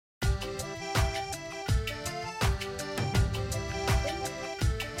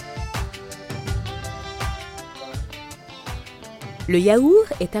Le yaourt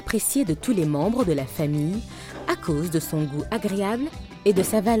est apprécié de tous les membres de la famille à cause de son goût agréable et de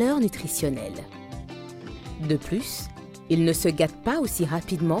sa valeur nutritionnelle. De plus, il ne se gâte pas aussi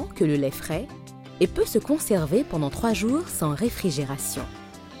rapidement que le lait frais et peut se conserver pendant 3 jours sans réfrigération.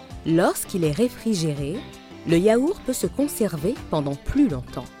 Lorsqu'il est réfrigéré, le yaourt peut se conserver pendant plus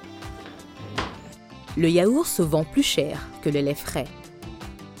longtemps. Le yaourt se vend plus cher que le lait frais.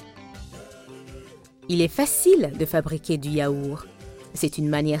 Il est facile de fabriquer du yaourt. C'est une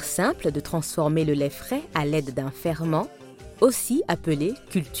manière simple de transformer le lait frais à l'aide d'un ferment, aussi appelé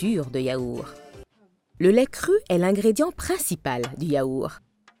culture de yaourt. Le lait cru est l'ingrédient principal du yaourt.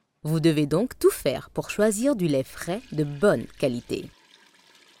 Vous devez donc tout faire pour choisir du lait frais de bonne qualité.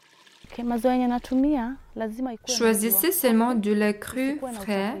 Choisissez seulement du lait cru,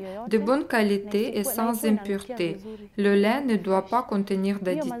 frais, de bonne qualité et sans impureté. Le lait ne doit pas contenir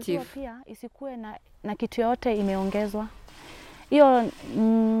d'additifs.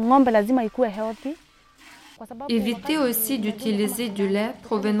 Évitez aussi d'utiliser du lait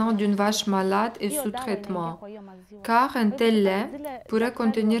provenant d'une vache malade et sous traitement, car un tel lait pourrait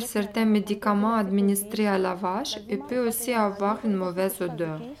contenir certains médicaments administrés à la vache et peut aussi avoir une mauvaise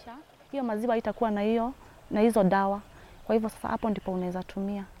odeur.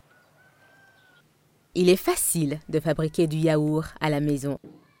 Il est facile de fabriquer du yaourt à la maison.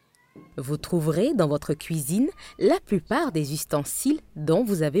 Vous trouverez dans votre cuisine la plupart des ustensiles dont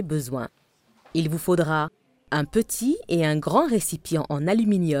vous avez besoin. Il vous faudra un petit et un grand récipient en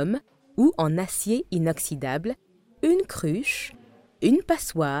aluminium ou en acier inoxydable, une cruche, une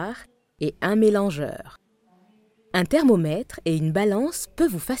passoire et un mélangeur. Un thermomètre et une balance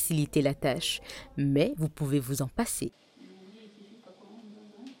peuvent vous faciliter la tâche, mais vous pouvez vous en passer.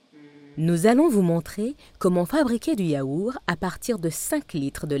 Nous allons vous montrer comment fabriquer du yaourt à partir de 5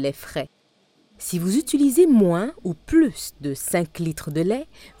 litres de lait frais. Si vous utilisez moins ou plus de 5 litres de lait,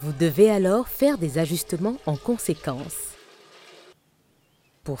 vous devez alors faire des ajustements en conséquence.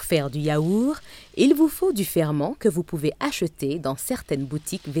 Pour faire du yaourt, il vous faut du ferment que vous pouvez acheter dans certaines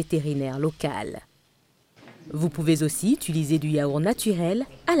boutiques vétérinaires locales. Vous pouvez aussi utiliser du yaourt naturel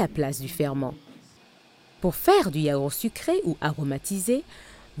à la place du ferment. Pour faire du yaourt sucré ou aromatisé,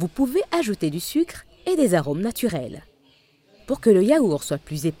 vous pouvez ajouter du sucre et des arômes naturels. Pour que le yaourt soit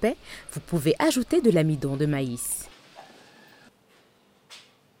plus épais, vous pouvez ajouter de l'amidon de maïs.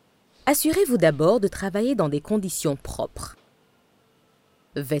 Assurez-vous d'abord de travailler dans des conditions propres.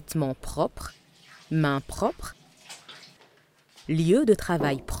 Vêtements propres, mains propres, lieu de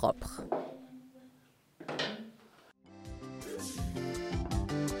travail propre.